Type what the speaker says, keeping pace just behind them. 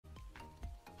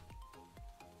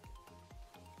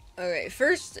Okay,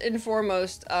 first and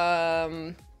foremost,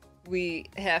 we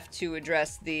have to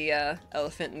address the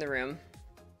elephant in the room.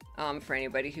 For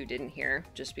anybody who didn't hear,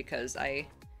 just because I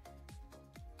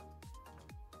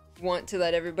want to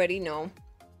let everybody know,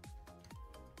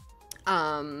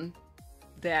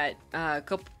 that a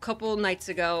couple nights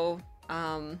ago,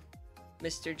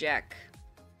 Mr. Jack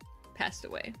passed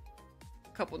away. A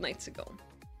couple nights ago.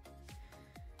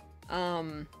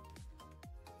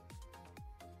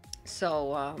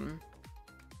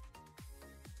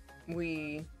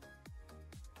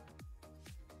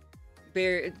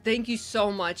 Thank you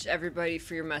so much, everybody,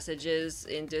 for your messages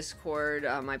in Discord.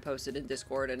 I posted in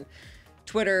Discord and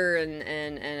Twitter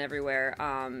and everywhere.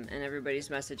 And everybody's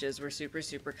messages were super,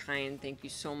 super kind. Thank you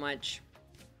so much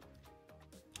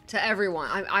to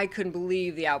everyone. I couldn't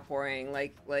believe the outpouring.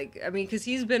 I mean, because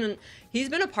he's been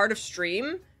a part of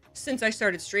stream since I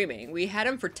started streaming. We had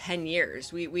him for 10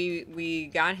 years. We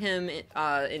got him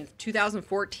in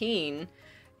 2014.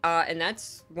 And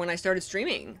that's when I started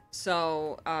streaming.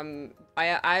 So, I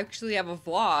actually have a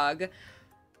vlog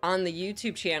on the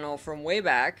YouTube channel from way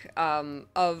back,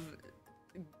 of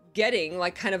getting,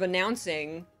 like, kind of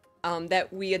announcing,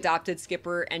 that we adopted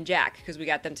Skipper and Jack, because we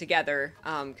got them together,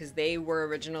 because they were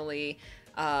originally,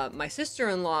 my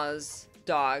sister-in-law's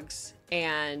dogs,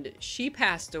 and she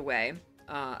passed away,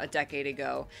 a decade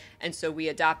ago, and so we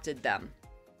adopted them.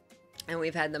 And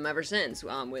we've had them ever since,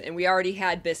 and we already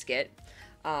had Biscuit.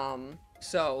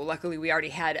 So luckily we already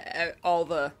had all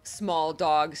the small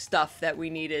dog stuff that we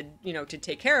needed, you know, to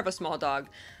take care of a small dog,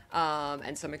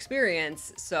 and some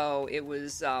experience. So it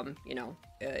was,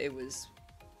 it was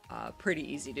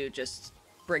pretty easy to just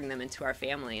bring them into our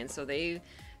family. And so they've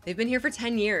been here for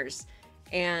 10 years,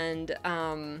 and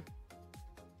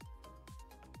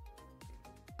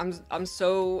I'm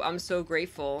so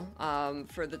grateful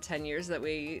for the 10 years that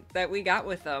we got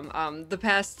with them. The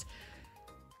past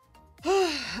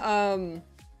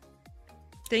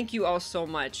thank you all so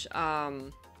much.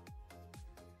 I'm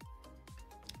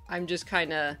just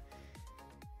kind of,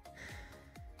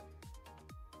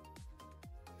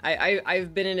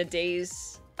 I've been in a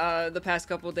daze the past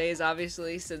couple days,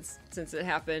 obviously, since it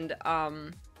happened,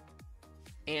 I'm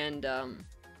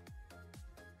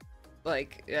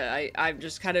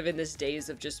just kind of in this daze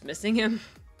of just missing him.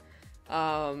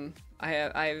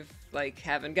 I've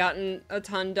haven't gotten a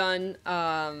ton done.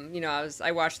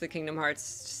 I watched the Kingdom Hearts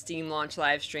Steam launch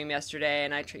live stream yesterday,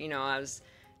 and I was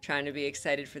trying to be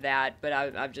excited for that, but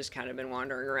I've just kind of been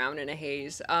wandering around in a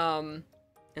haze, and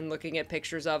looking at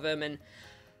pictures of him and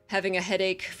having a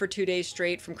headache for 2 days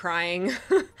straight from crying.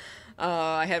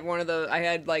 I had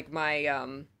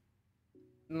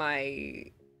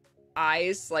my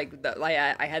eyes, I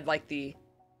had like the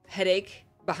headache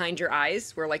behind your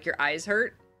eyes, where like your eyes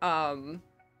hurt, for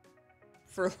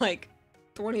like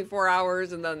 24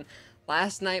 hours, and then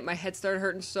last night my head started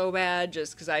hurting so bad,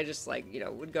 just because I just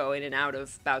would go in and out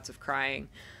of bouts of crying,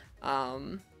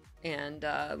 and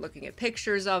looking at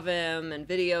pictures of him and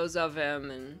videos of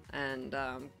him, and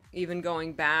even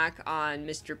going back on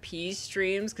Mr. P's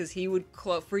streams, because he would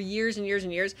for years and years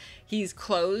and years, he's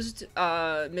closed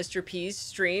Mr. P's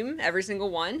stream, every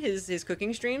single one, his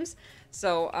cooking streams.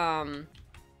 So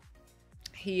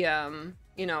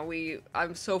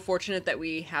I'm so fortunate that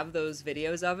we have those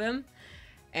videos of him,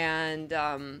 and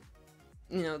the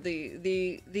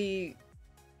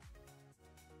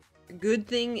good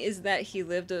thing is that he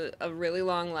lived a really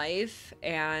long life.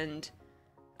 And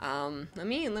let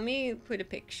me put a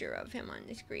picture of him on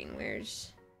the screen.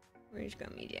 Where's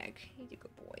Gummy Jack? He's a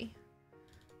good boy.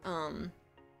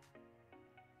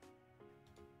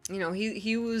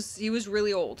 He was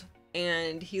really old,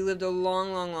 and he lived a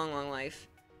long life.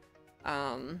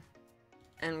 And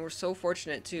we're so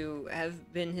fortunate to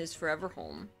have been his forever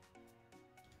home.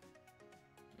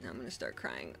 Now I'm gonna start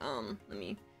crying. Let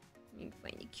me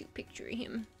find a cute picture of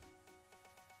him.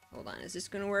 Hold on, is this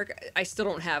gonna work? I still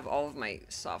don't have all of my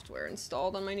software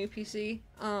installed on my new PC,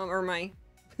 or my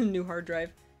new hard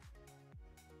drive.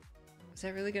 Is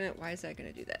that really gonna, why is that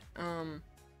gonna do that?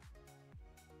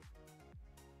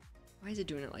 Why is it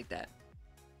doing it like that?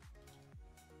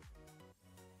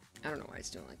 I don't know why it's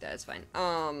doing like that. It's fine.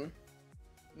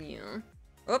 Yeah.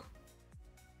 Oh.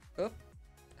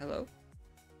 Hello.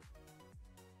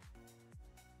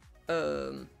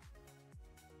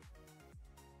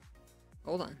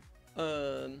 Hold on.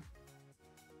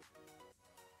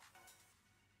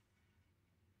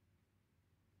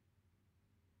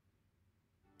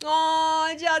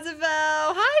 Aw, Jezebel.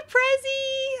 Hi,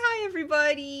 Prezi. Hi,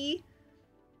 everybody.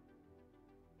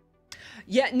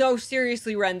 Yeah, no,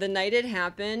 seriously, Ren, the night it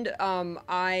happened,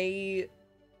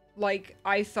 like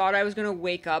I thought I was gonna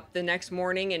wake up the next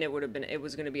morning and it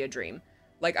was gonna be a dream.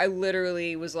 Like I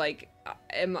literally was like,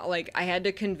 I had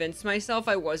to convince myself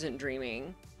I wasn't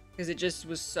dreaming because it just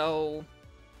was so,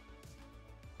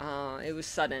 it was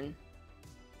sudden.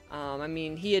 I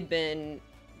mean, he had been,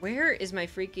 where is my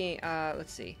freaking,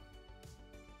 let's see,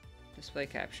 display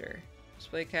capture,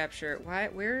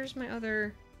 where's my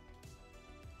other,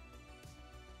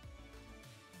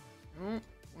 oh,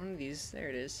 one of these, there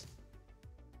it is.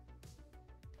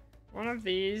 One of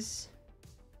these.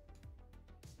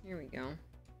 Here we go.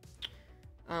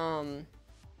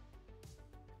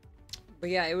 But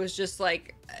yeah, it was just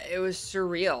like, it was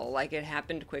surreal. Like it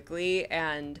happened quickly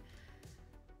and,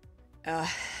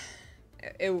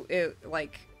 it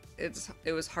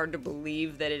was hard to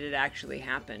believe that it had actually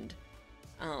happened.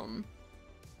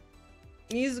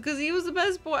 Because he was the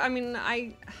best boy. I mean,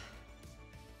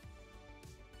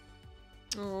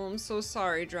 oh, I'm so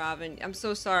sorry, Draven. I'm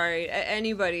so sorry.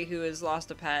 Anybody who has lost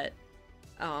a pet.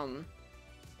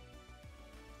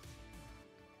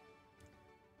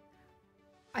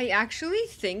 I actually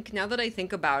think, now that I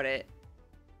think about it,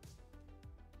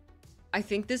 I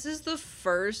think this is the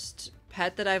first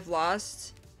pet that I've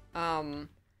lost,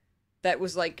 that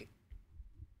was like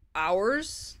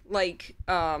ours. Like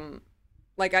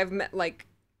I've met, like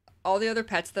all the other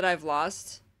pets that I've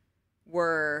lost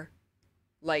were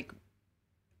like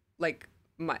like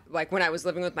when I was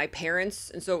living with my parents,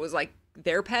 and so it was like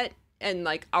their pet and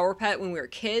like our pet when we were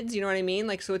kids, you know what I mean?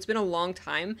 Like so it's been a long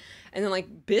time. And then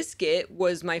like Biscuit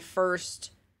was my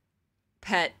first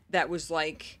pet that was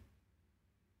like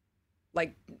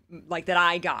like that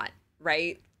I got,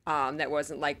 right? That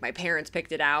wasn't like my parents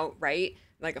picked it out, right?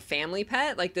 Like a family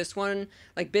pet. Like this one,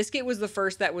 like Biscuit was the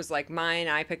first that was like mine.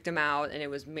 I picked him out, and it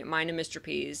was mine and Mr.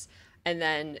 P's. And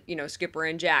then you know Skipper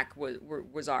and Jack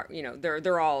was our, you know,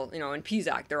 they're all, you know, and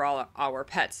Pizak, they're all our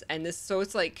pets. And this, so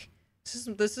it's like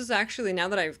this is actually, now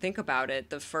that I think about it,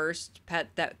 the first pet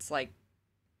that's like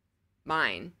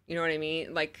mine. You know what I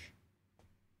mean? Like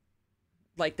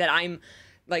that I'm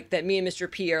like that me and Mr.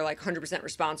 P are like 100%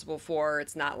 responsible for.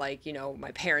 It's not like, you know,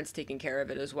 my parents taking care of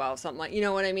it as well. Something like, you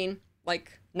know what I mean?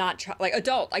 Like not like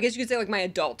adult. I guess you could say like my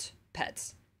adult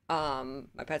pets. My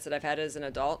pets that I've had as an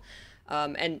adult.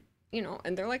 And you know,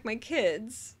 and they're like my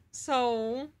kids.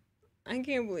 So I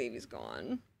can't believe he's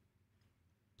gone.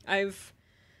 I've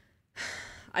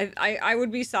I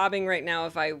would be sobbing right now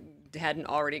if I hadn't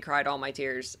already cried all my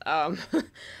tears.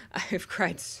 I've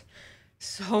cried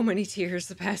so many tears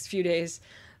the past few days.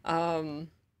 And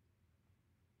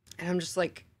I'm just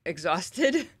like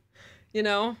exhausted, you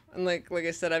know? And like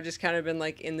I said, I've just kind of been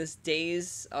like in this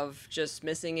daze of just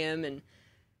missing him and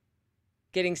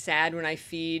getting sad when I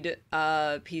feed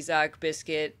Pizak,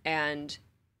 Biscuit, and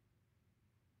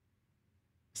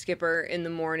Skipper in the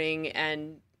morning,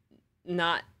 and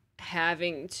not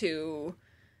having to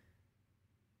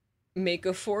make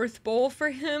a fourth bowl for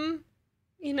him,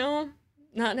 you know?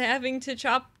 Not having to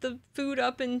chop the food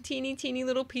up in teeny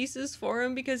little pieces for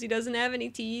him because he doesn't have any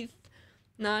teeth.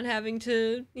 Not having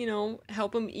to, you know,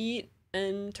 help him eat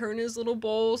and turn his little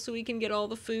bowl so he can get all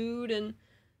the food, and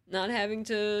not having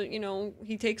to, you know,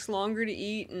 he takes longer to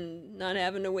eat and not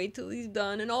having to wait till he's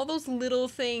done, and all those little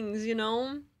things, you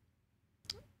know?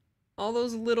 All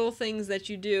those little things that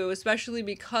you do, especially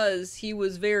because he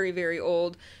was very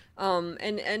old.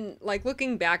 And like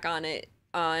looking back on it,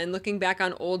 and looking back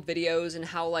on old videos and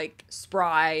how like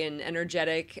spry and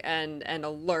energetic and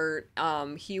alert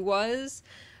he was,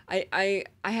 I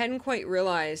hadn't quite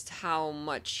realized how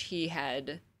much he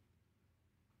had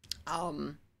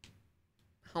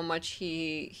how much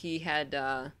he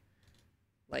had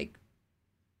like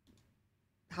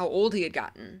how old he had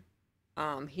gotten.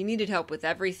 He needed help with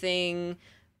everything.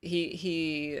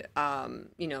 He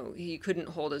you know, he couldn't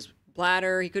hold his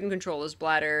bladder. He couldn't control his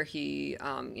bladder. He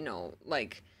you know,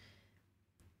 like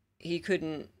he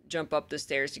couldn't jump up the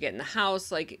stairs to get in the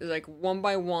house. Like one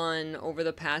by one over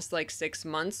the past like 6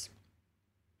 months,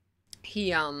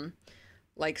 he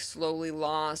like slowly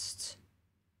lost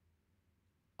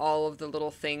all of the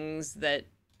little things that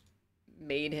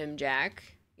made him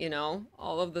Jack, you know,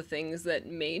 all of the things that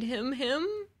made him him.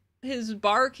 His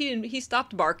bark, he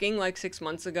stopped barking like 6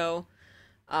 months ago.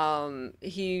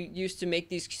 He used to make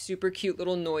these super cute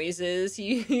little noises.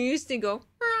 He used to go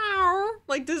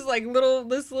like this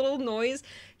little noise.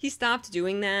 He stopped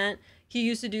doing that. He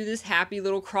used to do this happy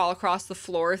little crawl across the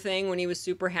floor thing when he was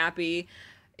super happy.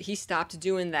 He stopped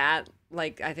doing that.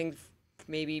 Like I think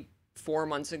maybe 4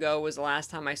 months ago was the last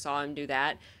time I saw him do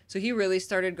that. So he really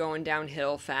started going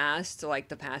downhill fast, like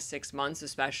the past 6 months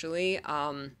especially.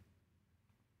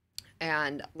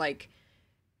 And like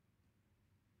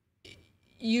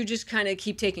you just kind of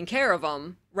keep taking care of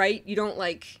him, right? You don't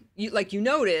you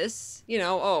notice,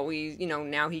 oh,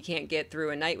 now he can't get through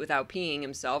a night without peeing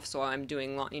himself, so I'm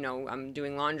doing I'm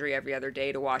doing laundry every other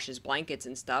day to wash his blankets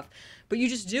and stuff. But you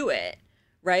just do it,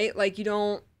 right? Like you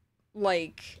don't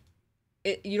like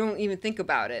it, you don't even think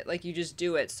about it. Like you just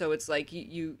do it. So it's like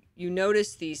you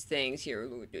notice these things here.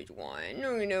 Look at this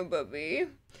one, puppy.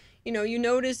 You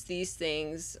notice these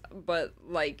things, but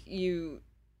like you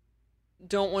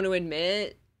don't want to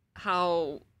admit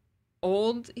how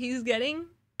old he's getting.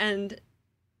 And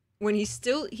when he's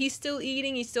still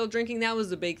eating, he's still drinking. That was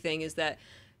the big thing, is that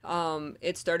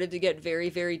it started to get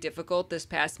very, very difficult this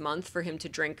past month for him to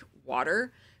drink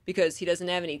water because he doesn't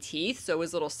have any teeth. So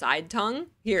his little side tongue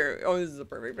here, oh, this is a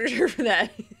perfect picture for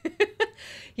that.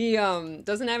 He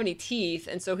doesn't have any teeth,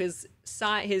 and so his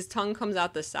tongue came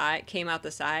out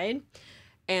the side,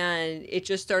 and it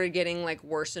just started getting like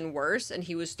worse and worse, and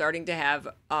he was starting to have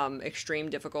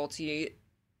extreme difficulty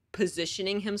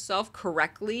positioning himself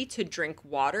correctly to drink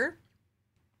water.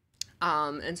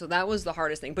 And so that was the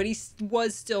hardest thing, but he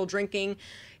was still drinking.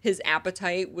 His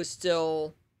appetite was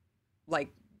still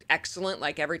like excellent.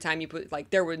 Like every time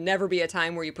there would never be a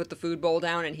time where you put the food bowl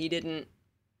down and he didn't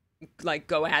like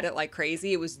go at it like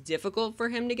crazy. It was difficult for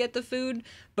him to get the food,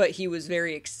 but he was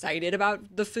very excited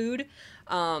about the food.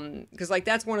 Because like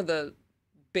that's one of the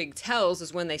big tells,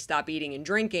 is when they stop eating and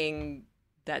drinking,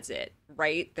 that's it,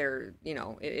 right? They're,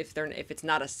 if it's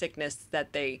not a sickness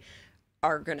that they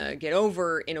are gonna get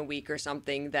over in a week or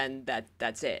something, then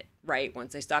that's it, right?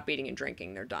 Once they stop eating and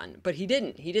drinking, they're done. But he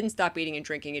didn't stop eating and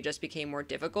drinking. It just became more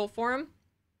difficult for him.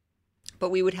 But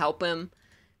we would help him.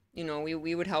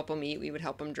 We would help him eat, we would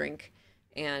help him drink,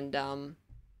 and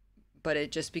but it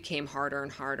just became harder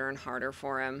and harder and harder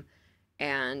for him.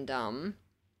 And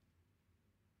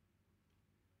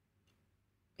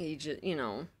he just,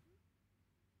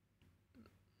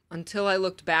 until I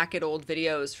looked back at old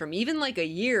videos from even like a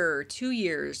year, 2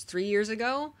 years, 3 years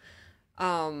ago,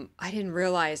 I didn't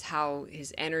realize how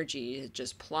his energy had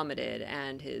just plummeted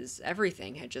and his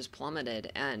everything had just plummeted.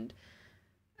 And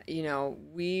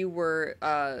we were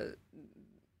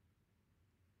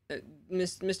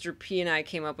Mr. P and I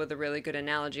came up with a really good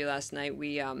analogy last night.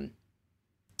 We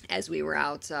as we were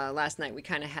out last night, we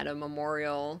kind of had a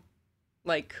memorial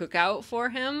like cookout for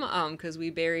him, because we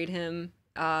buried him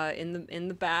in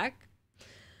the back,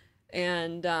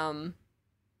 and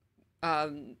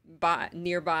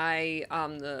nearby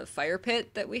the fire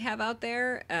pit that we have out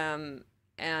there,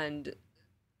 and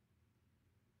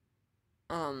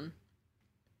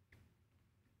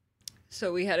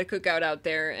so we had a cookout out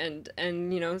there, and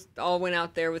all went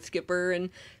out there with Skipper and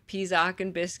Peacock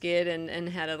and Biscuit, and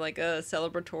had a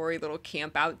celebratory little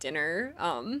camp out dinner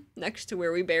next to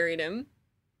where we buried him.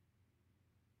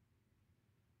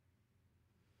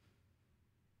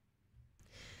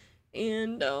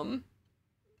 And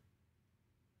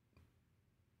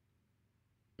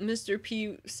Mr.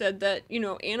 P said that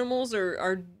animals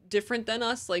are different than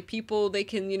us. Like people, they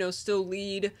can still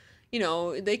lead.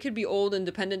 They could be old and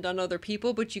dependent on other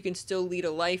people, but you can still lead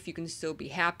a life. You can still be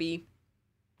happy.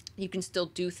 You can still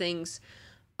do things.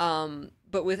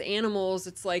 But with animals,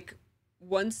 it's like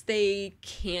once they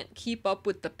can't keep up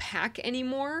with the pack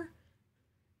anymore,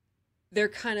 they're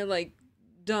kind of like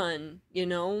done,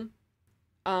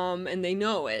 and they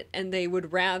know it, and they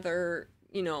would rather,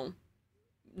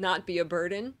 not be a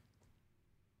burden.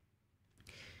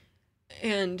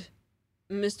 And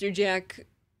Mr. Jack,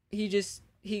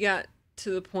 he got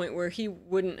to the point where he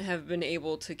wouldn't have been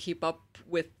able to keep up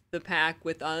with the pack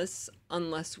with us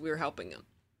unless we were helping him.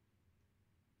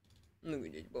 Look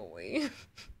at this boy.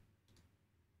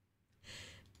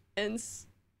 And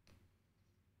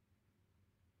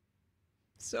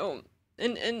so,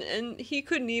 and he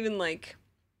couldn't even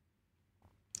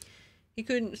he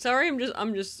couldn't, sorry,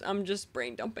 I'm just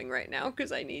brain dumping right now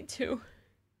because I need to.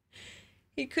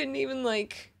 He couldn't even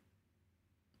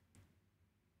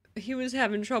he was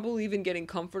having trouble even getting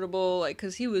comfortable,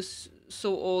 because he was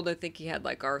so old. I think he had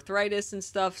arthritis and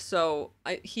stuff, so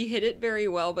he hit it very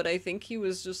well, but I think he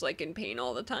was just in pain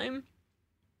all the time.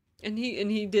 And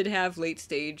he did have late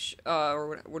stage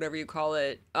or whatever you call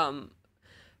it,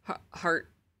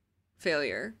 heart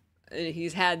failure. And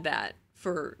he's had that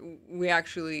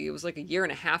it was a year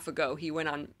and a half ago. He went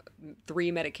on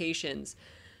 3 medications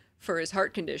for his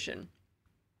heart condition.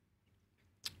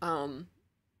 And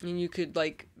you could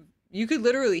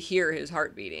literally hear his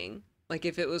heart beating.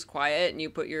 If it was quiet and you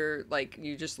put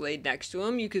you just laid next to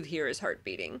him, you could hear his heart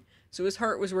beating. So his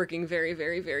heart was working very,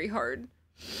 very, very hard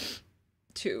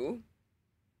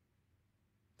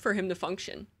for him to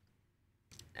function.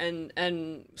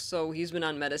 and so he's been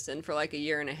on medicine for like a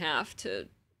year and a half to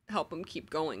help him keep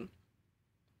going.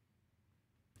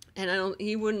 And I don't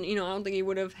think he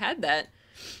would have had that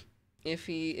if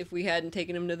we hadn't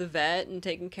taken him to the vet and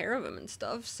taken care of him and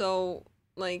stuff. So,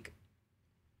 like,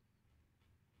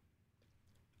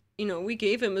 we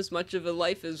gave him as much of a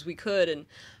life as we could, and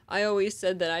I always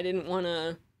said that I didn't want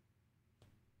to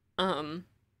um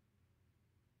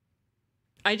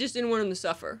I just didn't want him to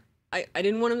suffer. I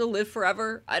didn't want him to live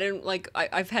forever. I didn't like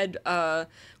I've had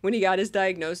when he got his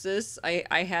diagnosis,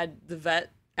 I had the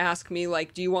vet ask me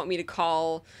like, "Do you want me to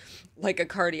call like a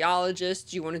cardiologist?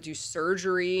 Do you want to do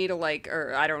surgery to like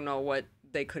or I don't know what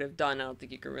they could have done. I don't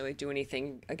think you can really do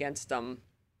anything against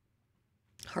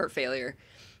heart failure."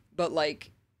 But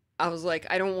like I was like,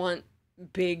 I don't want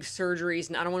big surgeries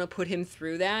and I don't want to put him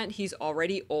through that. He's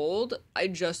already old. I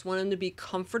just want him to be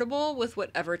comfortable with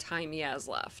whatever time he has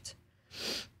left.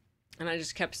 And I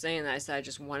just kept saying that. I said, I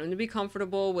just want him to be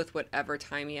comfortable with whatever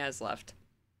time he has left.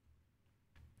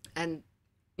 And,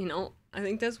 I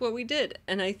think that's what we did.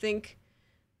 And I think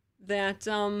that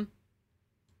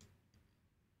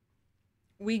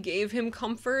we gave him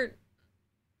comfort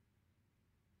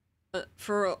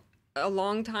for a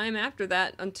long time after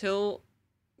that until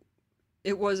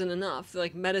it wasn't enough.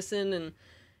 Like medicine and,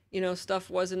 stuff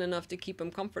wasn't enough to keep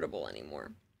him comfortable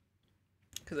anymore.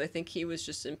 Because I think he was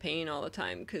just in pain all the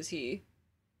time because he,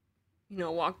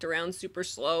 walked around super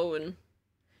slow and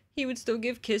he would still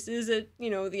give kisses at,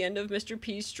 the end of Mr.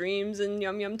 P's streams and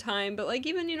Yum Yum Time. But like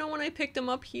even, when I picked him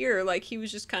up here, like he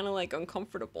was just kind of like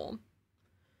uncomfortable.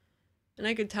 And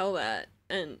I could tell that.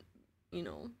 And,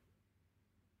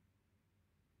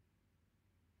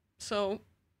 so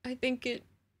I think it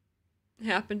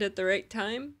happened at the right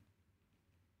time.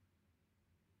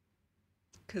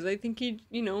 Because I think he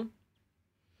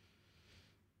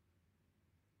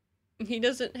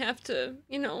doesn't have to,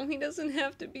 he doesn't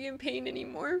have to be in pain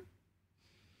anymore.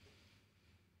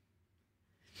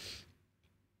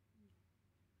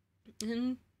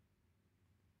 And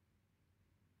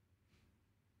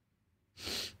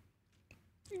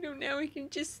now he can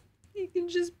just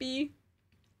be,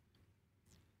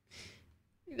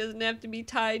 he doesn't have to be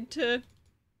tied to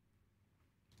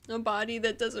a body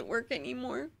that doesn't work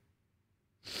anymore.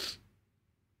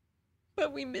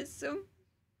 But we miss him.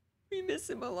 We miss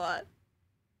him a lot.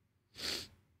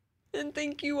 And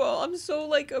thank you all. I'm so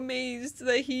like amazed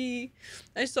that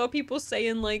I saw people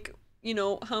saying like,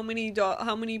 how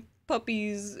many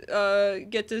puppies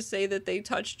get to say that they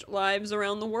touched lives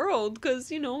around the world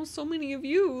cuz so many of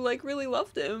you like really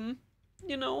loved him,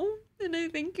 and I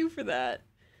thank you for that.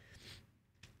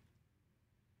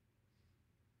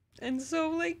 And so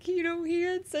like, he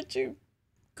had such a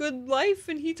good life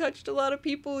and he touched a lot of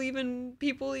people, even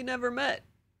people he never met.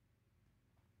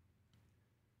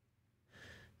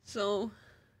 So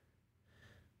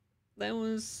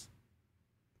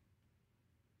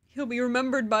he'll be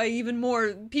remembered by even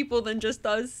more people than just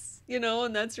us,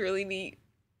 and that's really neat.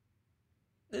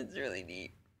 That's really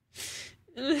neat.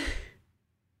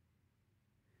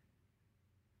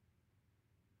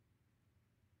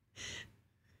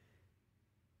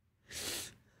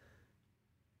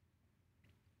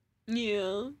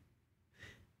 Yeah.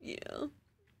 Yeah.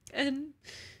 And,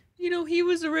 he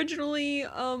was originally,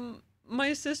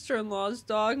 my sister-in-law's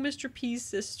dog, Mr. P's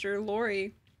sister,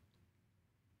 Lori.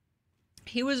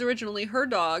 He was originally her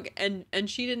dog, and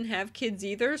she didn't have kids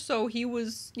either, so he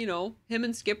was, him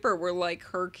and Skipper were like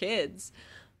her kids.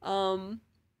 And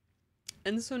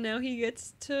so now he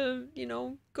gets to,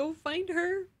 go find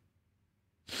her.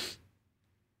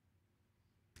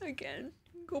 Again.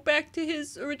 Go back to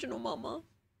his original mama.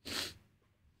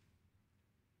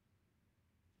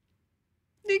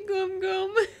 The Gum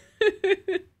Gum.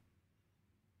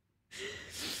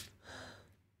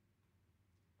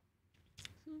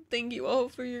 Thank you all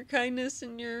for your kindness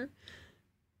and your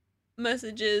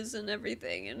messages and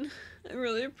everything, and I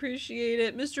really appreciate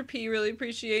it. Mr. P really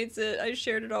appreciates it. I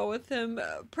shared it all with him.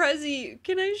 Prezi,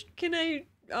 can I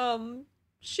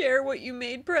share what you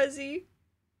made, Prezi?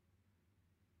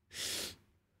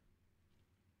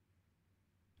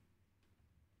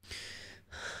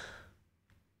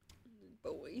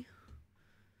 Boy.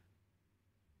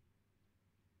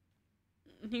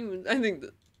 I think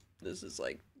that this is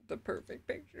like the perfect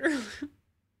picture.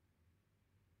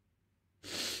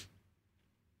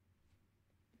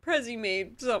 Prezi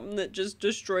made something that just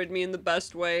destroyed me in the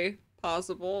best way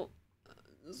possible.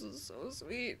 This is so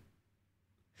sweet.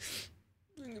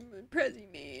 Look at what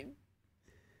Prezi made.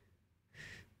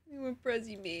 Look at what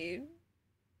Prezi made.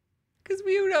 Because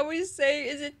we would always say,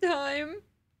 "Is it time?"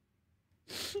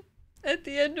 at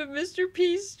the end of Mr.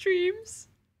 P's streams.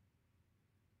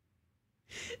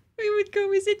 We would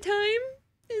go, is it time?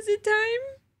 Is it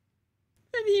time?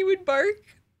 And he would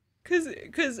bark.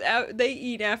 Because they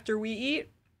eat after we eat.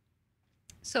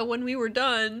 So when we were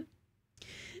done,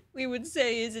 we would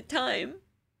say, is it time?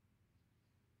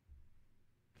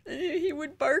 And he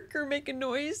would bark or make a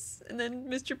noise, and then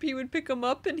Mr. P would pick him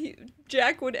up, and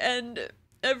Jack would end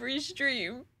every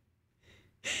stream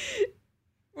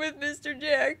with Mr.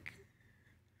 Jack.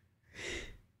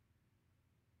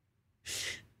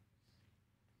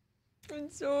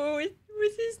 And so it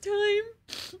was his time.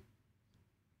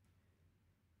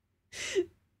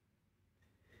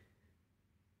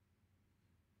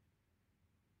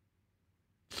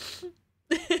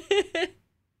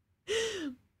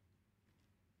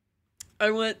 I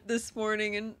went this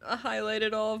morning and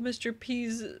highlighted all of Mr.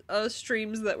 P's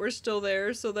streams that were still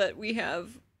there so that we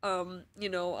have, you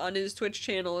know, on his Twitch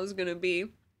channel is gonna be,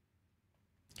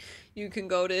 you can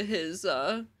go to his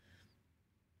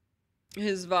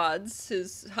VODs,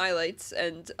 his highlights,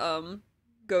 and,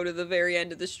 go to the very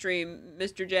end of the stream.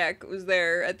 Mr. Jack was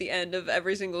there at the end of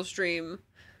every single stream,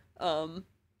 to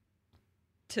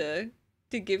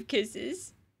give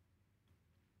kisses.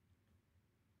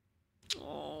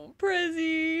 Oh,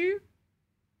 Prezi.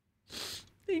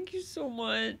 Thank you so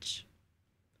much.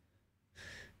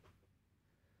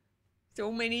 So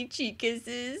many cheek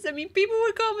kisses. I mean, people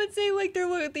would come and say like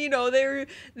they're, you know, they're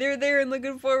there and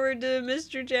looking forward to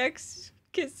Mr. Jack's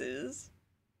kisses.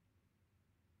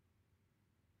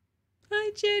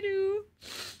 Hi, Chedu.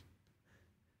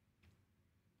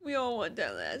 We all want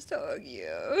that last hug,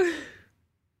 yeah.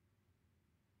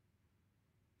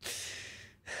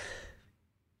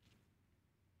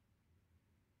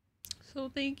 So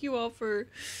thank you all for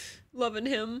loving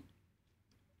him,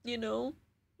 you know,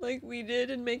 like we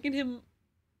did, and making him,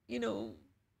 you know,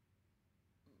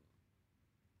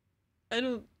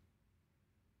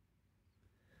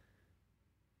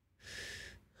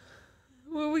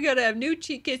 well, we gotta have new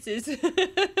cheek kisses.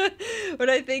 But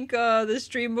I think the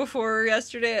stream before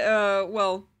yesterday,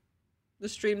 well, the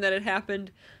stream that had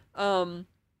happened, I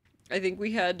think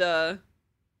we had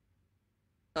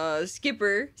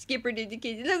Skipper did the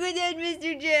kisses. Look at that,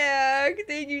 Mr. Jack.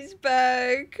 Thank you,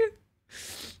 Spike.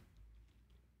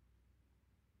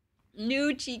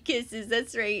 New cheek kisses.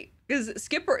 That's right. Because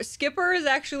Skipper has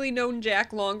actually known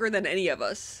Jack longer than any of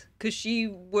us. Because she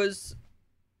was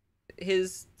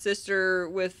his sister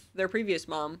with their previous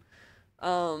mom.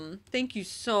 Thank you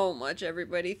so much,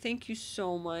 everybody. Thank you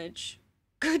so much.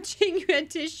 Good thing you had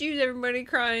tissues. Everybody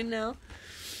crying now.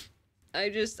 I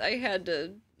had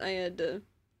to.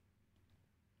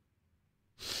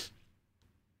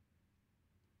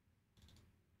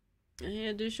 I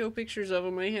had to show pictures of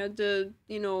him. I had to,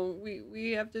 you know,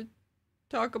 we have to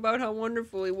talk about how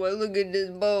wonderful he was. Look at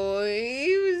this boy.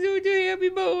 He was such a happy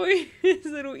boy. His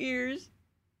little ears.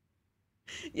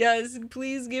 Yes,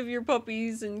 please give your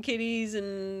puppies and kitties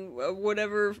and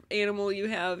whatever animal you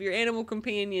have, your animal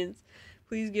companions,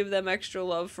 please give them extra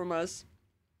love from us.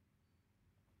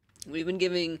 We've been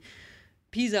giving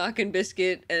Peazock and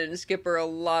Biscuit and Skipper a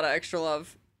lot of extra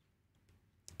love.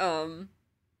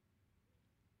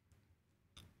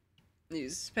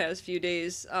 These past few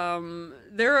days.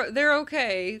 They're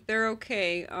okay. They're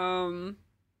okay.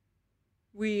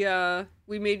 We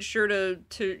made sure to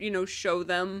you know, show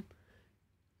them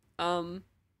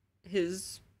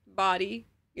his body,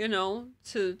 you know,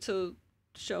 to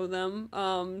show them.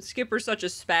 Skipper's such a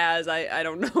spaz. I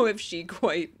don't know if she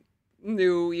quite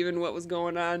knew even what was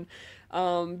going on.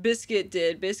 Biscuit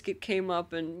did. Biscuit came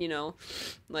up and, you know,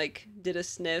 like, did a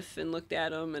sniff and looked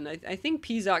at him, and I think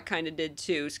Peazock kind of did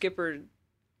too. Skipper's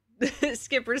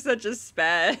such a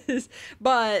spaz.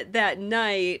 But that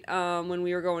night, when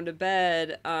we were going to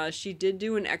bed, she did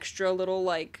do an extra little,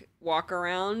 like, walk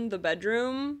around the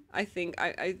bedroom. I think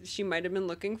she might have been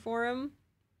looking for him.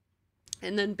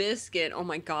 And then Biscuit, oh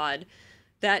my god,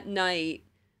 that night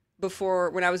before,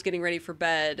 when I was getting ready for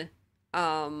bed,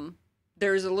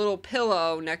 there's a little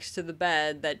pillow next to the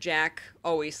bed that Jack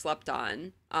always slept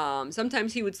on.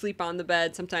 Sometimes he would sleep on the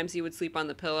bed, sometimes he would sleep on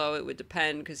the pillow. It would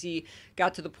depend, because he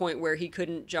got to the point where he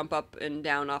couldn't jump up and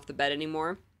down off the bed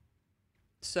anymore.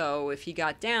 So if he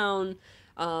got down,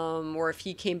 or if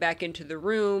he came back into the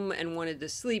room and wanted to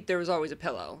sleep, there was always a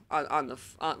pillow on the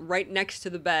right next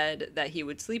to the bed that he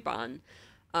would sleep on.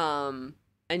 And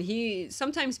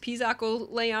sometimes Peazock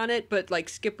will lay on it, but like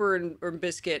Skipper or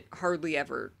Biscuit hardly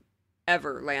ever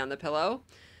lay on the pillow.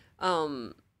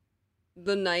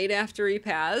 The night after he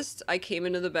passed, I came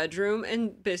into the bedroom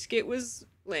and Biscuit was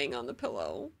laying on the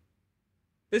pillow.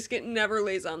 Biscuit never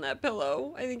lays on that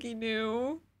pillow. I think he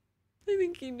knew. He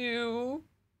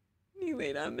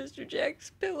laid on Mr. Jack's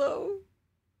pillow.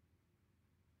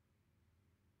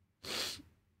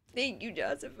 Thank you,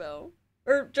 Josephel.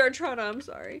 Or Jartrana, I'm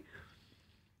sorry.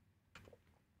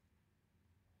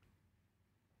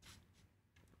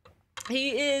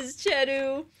 He is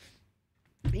Chedu.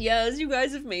 Yes, you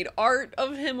guys have made art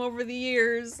of him over the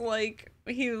years. Like,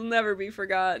 he'll never be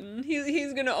forgotten.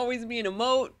 He's gonna always be an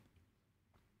emote.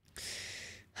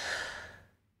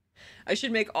 I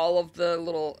should make all of the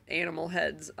little animal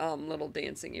heads little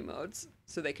dancing emotes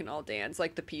so they can all dance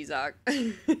like the Pizak.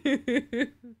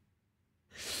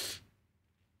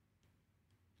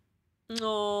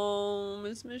 Oh,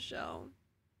 Miss Michelle.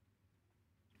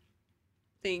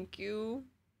 Thank you.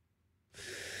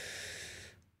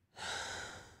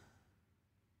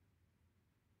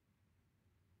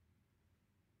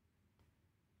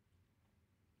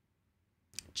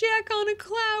 Jack on a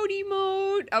cloud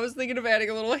emote. I was thinking of adding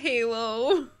a little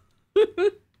halo.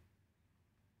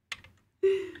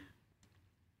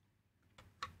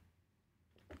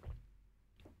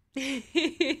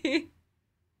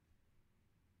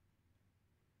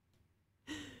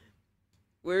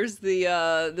 Where's the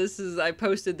I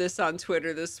posted this on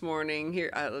Twitter this morning.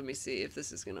 Here, let me see if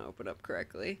this is gonna open up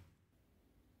correctly.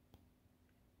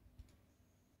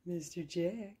 Mr.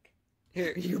 Jack.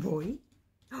 Here. You boy?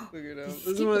 Look at him. This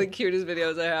is one of the cutest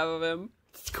videos I have of him.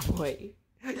 Good boy.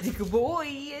 Good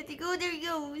boy. Oh, there he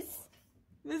goes.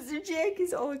 Mr. Jack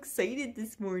is all excited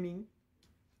this morning.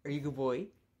 Are you a good boy?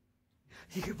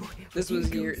 Are you a good boy? This was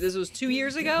 2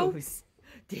 years ago?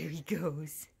 There he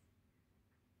goes.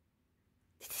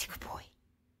 He's a good boy.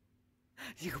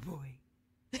 He's a good boy.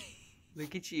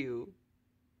 Look at you.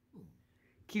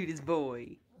 Cutest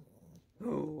boy.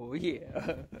 Oh,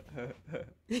 yeah.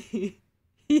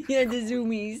 Yeah, the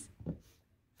zoomies.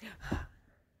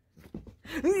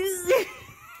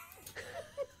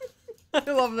 I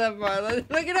love that part.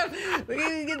 Look at him. Look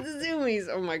at him get the zoomies.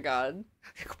 Oh my god.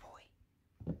 Good boy.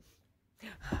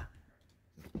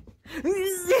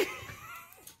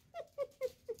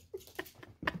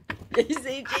 They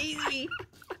say Jay-Z.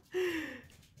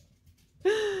 He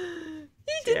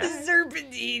did the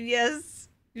serpentine, yes.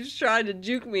 He was trying to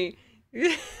juke me.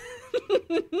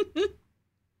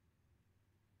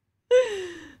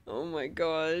 Oh my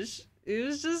gosh. It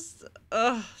was just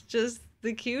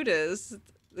the cutest.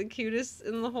 The cutest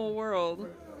in the whole world.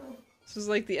 This was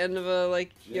like the end of a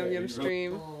Yum Yum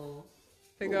stream.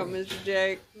 Pick up Mr.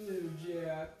 Jack. Little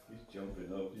Jack. He's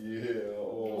jumping up. Yeah.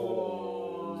 Oh.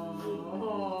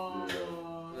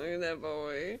 Look at that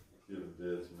boy. Give him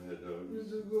this, man.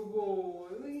 He's a good boy.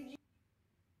 Look at you.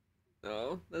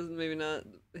 Oh, that's maybe not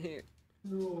here.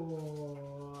 Oh,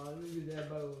 look at that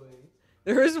boy.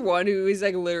 There was one who was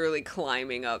like literally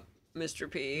climbing up Mr.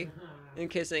 P and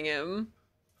kissing him.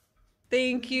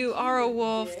 Thank you, Ara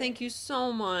Wolf. Thank you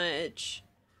so much.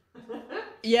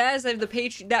 Yes, I have the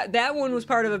Patreon. That one was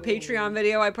part of a Patreon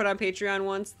video I put on Patreon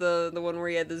once. The one where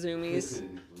he had the zoomies.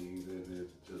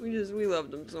 We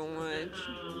loved him so much.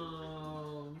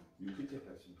 You could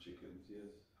have some chickens,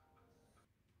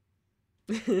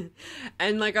 yes.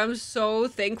 And like I'm so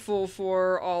thankful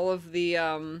for all of the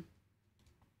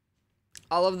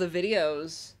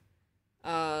videos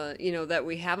you know, that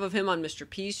we have of him on Mr.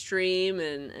 P stream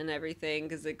and everything,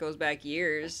 because it goes back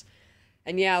years.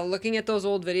 And yeah, looking at those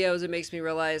old videos, it makes me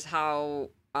realize how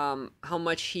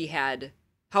much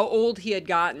how old he had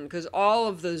gotten, because all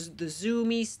of the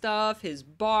zoomy stuff, his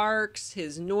barks,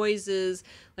 his noises,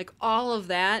 like all of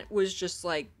that was just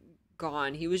like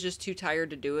gone. He was just too tired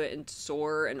to do it and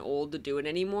sore and old to do it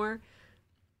anymore.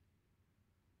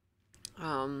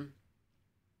 And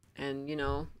you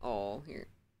know, oh, here.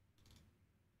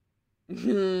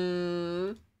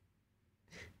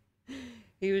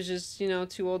 He was just, you know,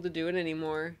 too old to do it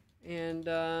anymore. And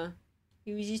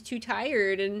he was just too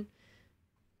tired, and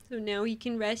so now he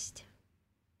can rest.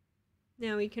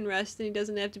 Now he can rest and he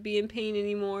doesn't have to be in pain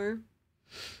anymore.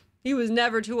 He was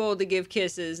never too old to give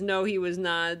kisses. No, he was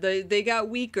not. They got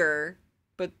weaker,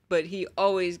 but he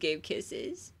always gave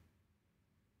kisses.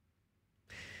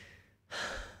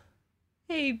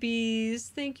 Hey,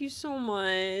 bees. Thank you so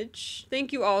much.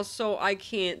 Thank you also. I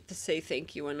can't say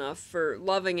thank you enough for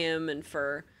loving him and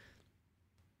for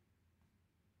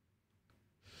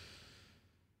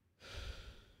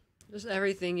just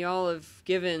everything y'all have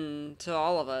given to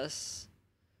all of us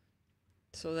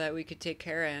so that we could take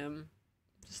care of him.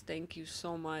 Just thank you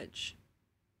so much.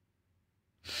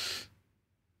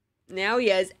 Now he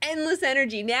has endless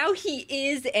energy. Now he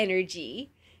is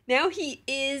energy. Now he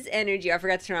is energy. I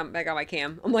forgot to turn back on my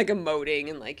cam. I'm like emoting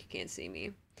and like you can't see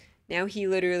me. Now he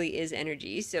literally is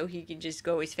energy, so he can just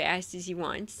go as fast as he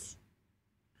wants.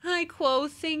 Hi, Quo.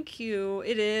 Thank you.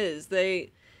 It is.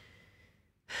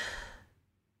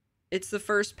 it's the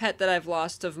first pet that I've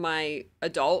lost of my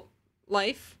adult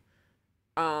life.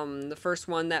 The first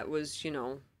one that was,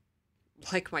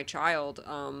 like my child.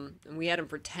 And we had him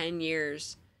for 10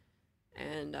 years.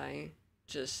 And I'm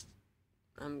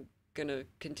gonna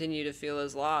continue to feel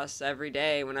his loss every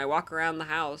day when I walk around the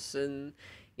house and,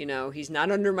 he's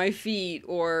not under my feet,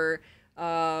 or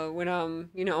when I'm,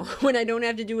 when I don't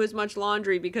have to do as much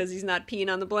laundry because he's not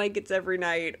peeing on the blankets every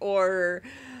night, or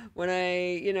when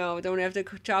I, don't have to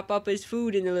chop up his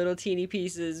food into little teeny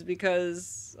pieces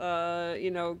because,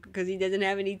 because he doesn't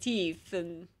have any teeth,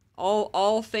 and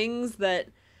all things that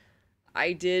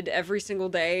I did every single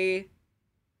day,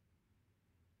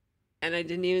 and I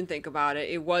didn't even think about it.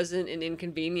 It wasn't an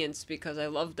inconvenience because I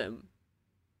loved him.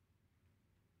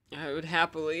 I would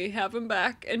happily have him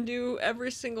back and do every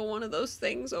single one of those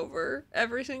things over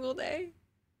every single day.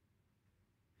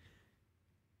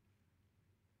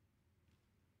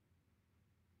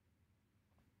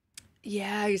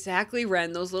 Yeah, exactly,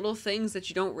 Ren. Those little things that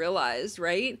you don't realize,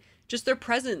 right? Just their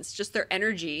presence, just their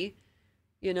energy,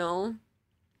 you know?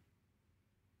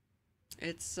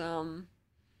 It's,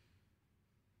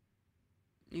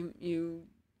 you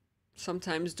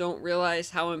sometimes don't realize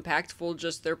how impactful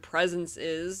just their presence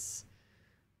is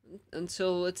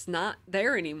until it's not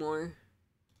there anymore.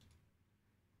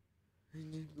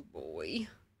 Good boy.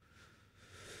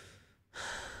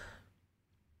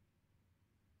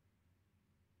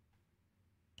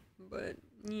 But,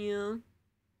 yeah.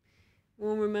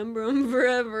 We'll remember him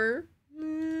forever.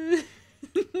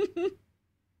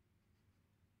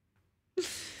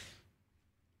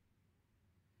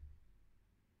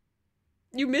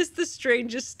 You missed the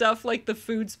strangest stuff, like the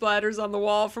food splatters on the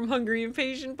wall from Hungry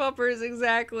Impatient Puppers.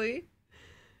 Exactly.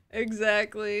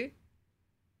 Exactly.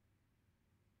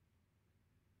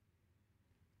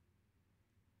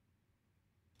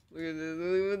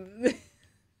 And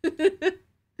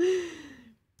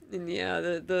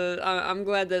yeah, I'm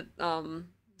glad that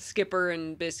Skipper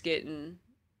and Biscuit and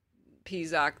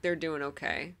Pizak, they're doing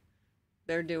okay.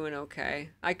 They're doing okay.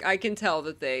 I can tell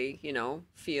that they,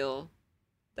 feel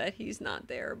that he's not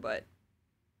there, but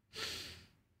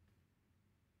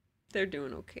they're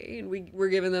doing okay, and we're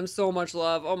giving them so much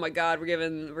love. Oh my God, we're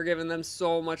giving them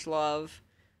so much love.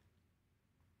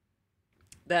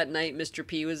 That night, Mr.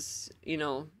 P was,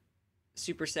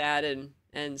 super sad,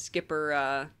 and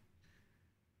Skipper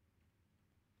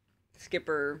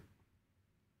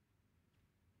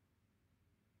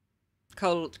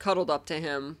cuddled up to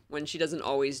him when she doesn't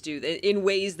always do, in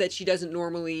ways that she doesn't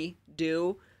normally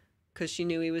do, because she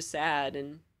knew he was sad,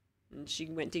 and she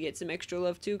went to get some extra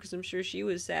love too, because I'm sure she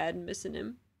was sad and missing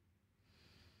him.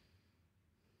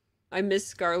 I miss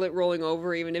Scarlet rolling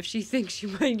over even if she thinks she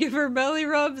might give her belly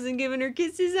rubs and giving her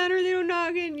kisses on her little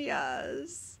noggin.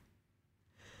 Yes.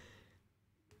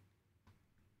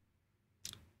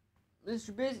 Is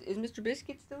Mr.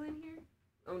 Biscuit still in here?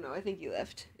 Oh no, I think he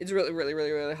left. It's really, really,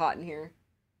 really, really hot in here.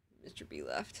 Mr. B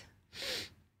left.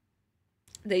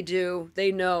 They do.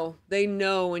 They know. They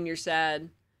know when you're sad.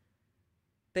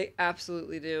 They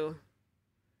absolutely do.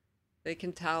 They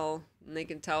can tell. And they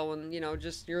can tell when,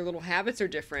 just your little habits are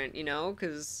different,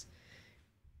 because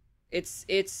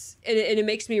it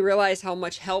makes me realize how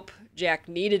much help Jack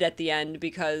needed at the end,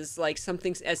 because, like,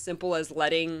 something as simple as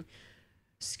letting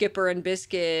Skipper and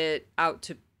Biscuit out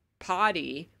to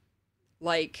potty,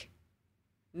 like,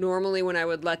 normally when I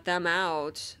would let them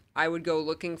out, I would go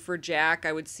looking for Jack.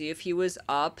 I would see if he was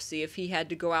up, see if he had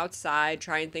to go outside,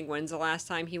 try and think when's the last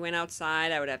time he went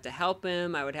outside. I would have to help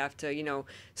him. I would have to,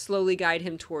 slowly guide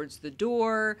him towards the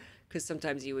door, because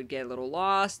sometimes he would get a little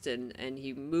lost and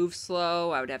he moved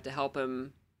slow. I would have to help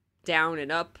him down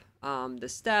and up the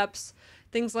steps,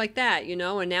 things like that,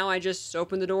 and now I just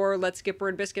open the door, let Skipper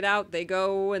and Biscuit out, they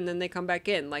go, and then they come back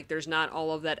in. Like, there's not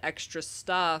all of that extra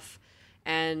stuff,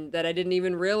 and that I didn't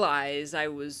even realize I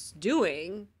was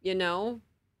doing,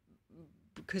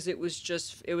 because it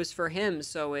was for him,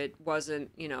 so it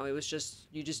wasn't, it was just,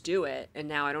 you just do it, and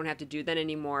now I don't have to do that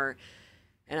anymore,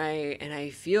 and I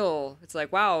feel, it's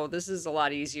like, wow, this is a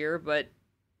lot easier, but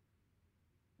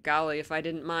golly, if I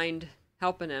didn't mind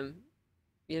helping him,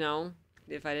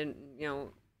 if I didn't,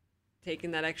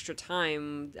 taking that extra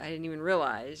time, I didn't even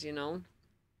realize,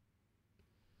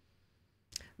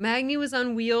 Magni was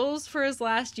on wheels for his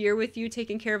last year with you.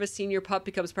 Taking care of a senior pup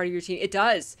becomes part of your routine. It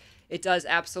does. It does.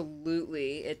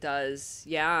 Absolutely. It does.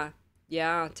 Yeah.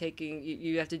 Yeah.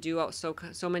 You have to do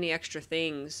so many extra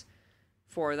things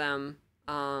for them.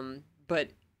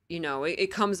 But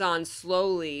it comes on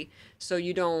slowly, so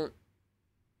you don't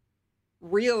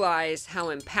realize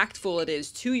how impactful it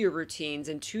is to your routines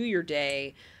and to your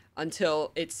day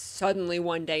until it's suddenly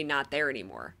one day not there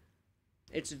anymore.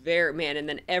 It's very, man, and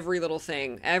then every little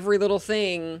thing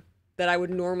that I would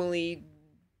normally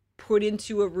put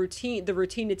into a routine, the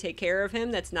routine to take care of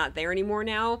him that's not there anymore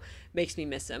now, makes me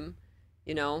miss him.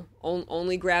 You know,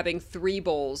 only grabbing 3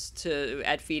 bowls to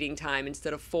at feeding time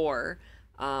instead of 4.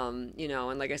 You know,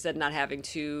 and like I said, not having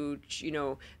to, you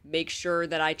know, make sure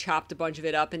that I chopped a bunch of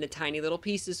it up into tiny little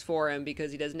pieces for him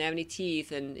because he doesn't have any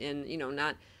teeth, and you know,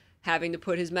 not having to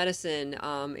put his medicine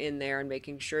in there and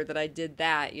making sure that I did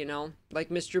that, you know. Like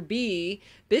Mr. B,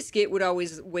 Biscuit would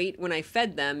always wait when I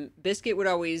fed them. Biscuit would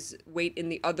always wait in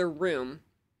the other room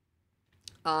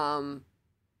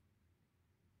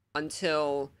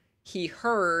until he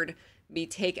heard me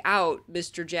take out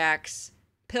Mr. Jack's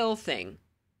pill thing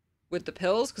with the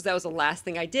pills, because that was the last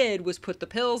thing I did, was put the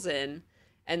pills in,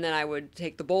 and then I would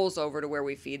take the bowls over to where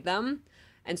we feed them.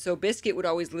 And so Biscuit would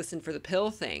always listen for the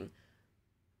pill thing.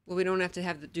 Well, we don't have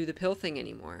to do the pill thing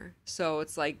anymore. So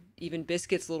it's like even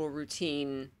Biscuit's little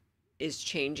routine is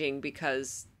changing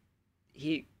because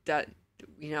you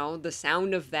know, the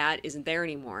sound of that isn't there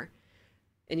anymore.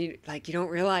 And you don't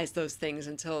realize those things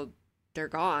until they're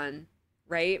gone,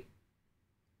 right?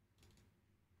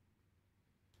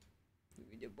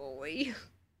 Boy.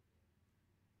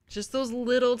 Just those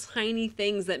little tiny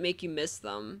things that make you miss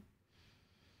them.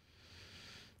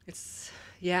 It's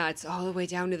all the way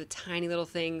down to the tiny little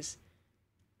things.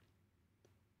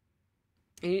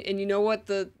 And you know what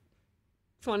the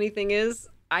funny thing is?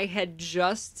 I had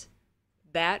just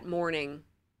that morning,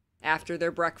 after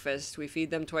their breakfast, we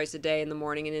feed them twice a day, in the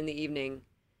morning and in the evening,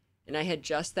 and I had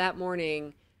just that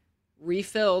morning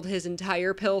refilled his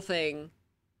entire pill thing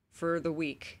for the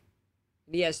week.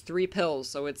 He has 3 pills,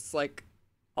 so it's like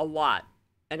a lot.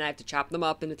 And I have to chop them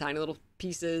up into tiny little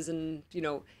pieces and, you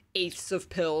know, eighths of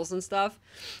pills and stuff.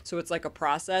 So it's like a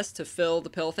process to fill the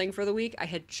pill thing for the week. I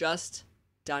had just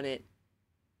done it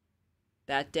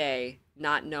that day,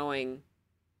 not knowing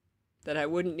that I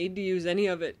wouldn't need to use any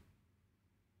of it.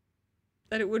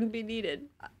 That it wouldn't be needed.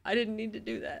 I didn't need to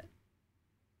do that.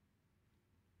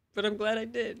 But I'm glad I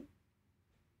did.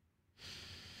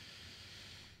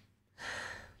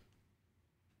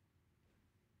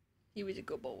 He was a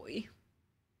good boy.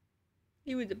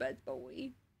 He was the best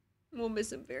boy. We'll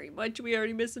miss him very much. We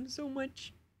already miss him so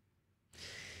much.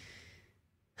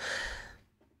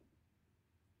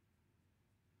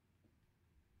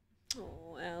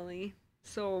 Oh, Allie.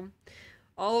 So,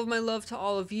 all of my love to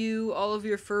all of you, all of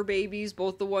your fur babies,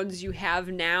 both the ones you have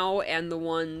now and the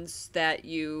ones that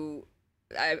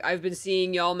I've been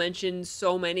seeing y'all mention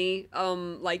so many,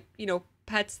 like, you know,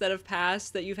 pets that have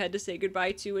passed that you've had to say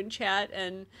goodbye to in chat,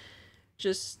 and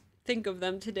just think of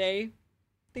them today.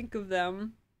 Think of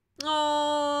them.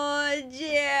 Oh,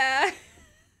 yeah.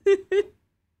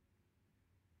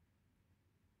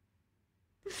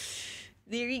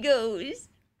 There he goes.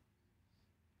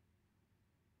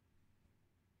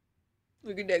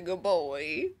 Look at that good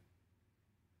boy.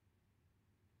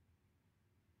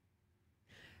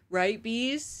 Right,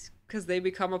 bees? Because they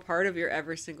become a part of your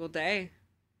every single day.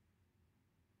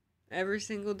 Every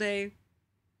single day.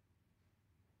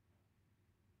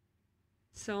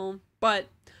 So, but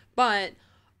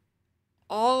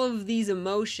all of these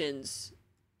emotions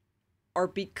are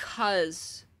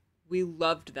because we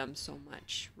loved them so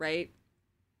much, right?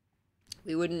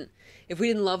 If we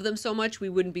didn't love them so much, we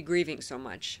wouldn't be grieving so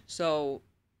much. So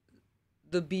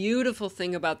the beautiful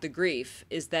thing about the grief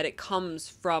is that it comes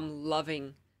from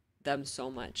loving them so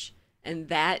much. And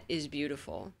that is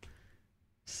beautiful.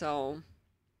 So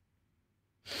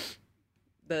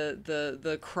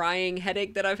the crying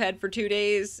headache that I've had for 2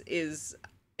 days is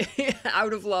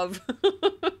out of love.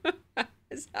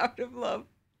 It's out of love.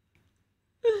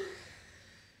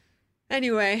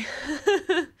 Anyway.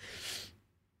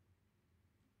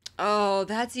 Oh,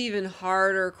 that's even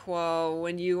harder, Quo,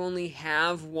 when you only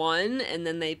have one and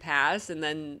then they pass, and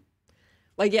then,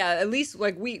 like, yeah, at least,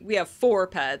 like, we have 4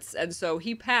 pets, and so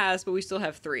he passed, but we still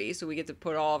have 3, so we get to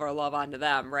put all of our love onto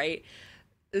them, right?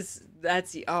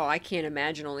 I can't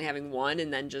imagine only having one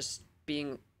and then just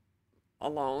being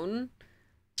alone.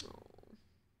 Oh.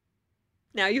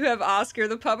 Now you have Oscar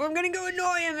the pup. I'm gonna go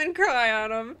annoy him and cry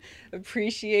on him.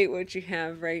 Appreciate what you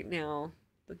have right now.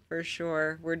 For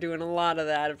sure. We're doing a lot of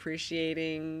that,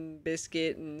 appreciating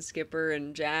Biscuit and Skipper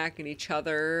and Jack and each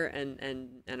other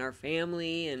and our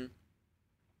family. And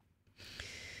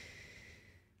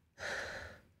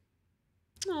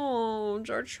oh,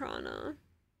 Georgiana.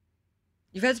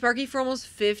 You've had Sparky for almost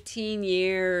 15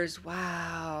 years.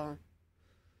 Wow.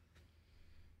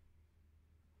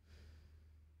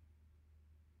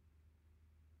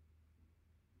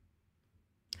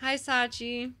 Hi,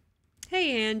 Sachi.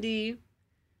 Hey, Andy.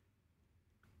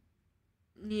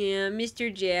 Yeah,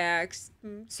 Mr. Jax.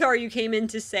 Sorry you came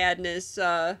into sadness.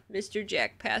 Mr.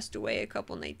 Jack passed away a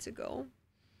couple nights ago.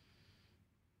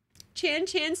 Chan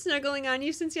snuggling on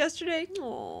you since yesterday?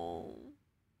 Oh,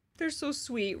 they're so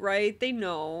sweet, right? They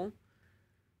know.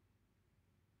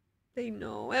 They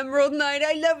know. Emerald Knight,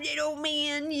 I love that old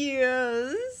man.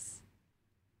 Yes.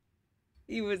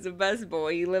 He was the best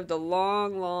boy. He lived a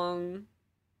long, long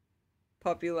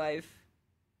puppy life.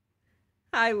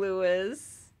 Hi,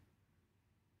 Lewis.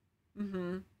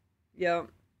 Mm-hmm. Yep.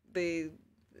 They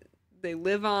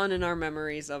live on in our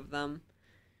memories of them.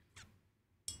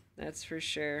 That's for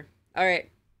sure. All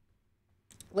right.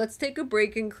 Let's take a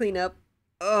break and clean up.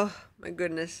 Oh, my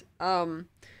goodness. Oh,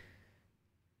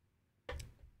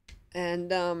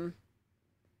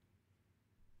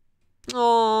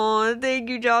 thank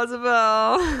you,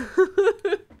 Josabel.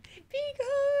 Big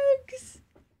hugs.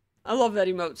 I love that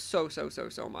emote so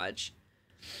much.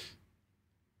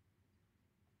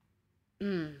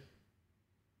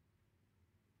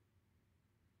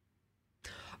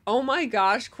 Oh my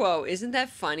gosh, Quo, isn't that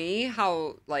funny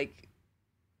how like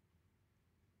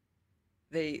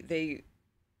they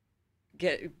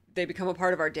become a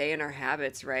part of our day and our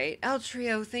habits, right? El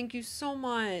Trio, thank you so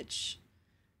much.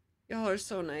 Y'all are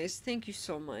so nice. Thank you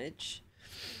so much.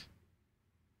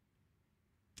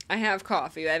 I have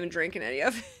coffee. I haven't drinking any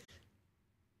of it.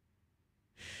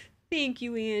 Thank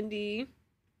you, Andy.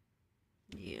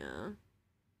 Yeah.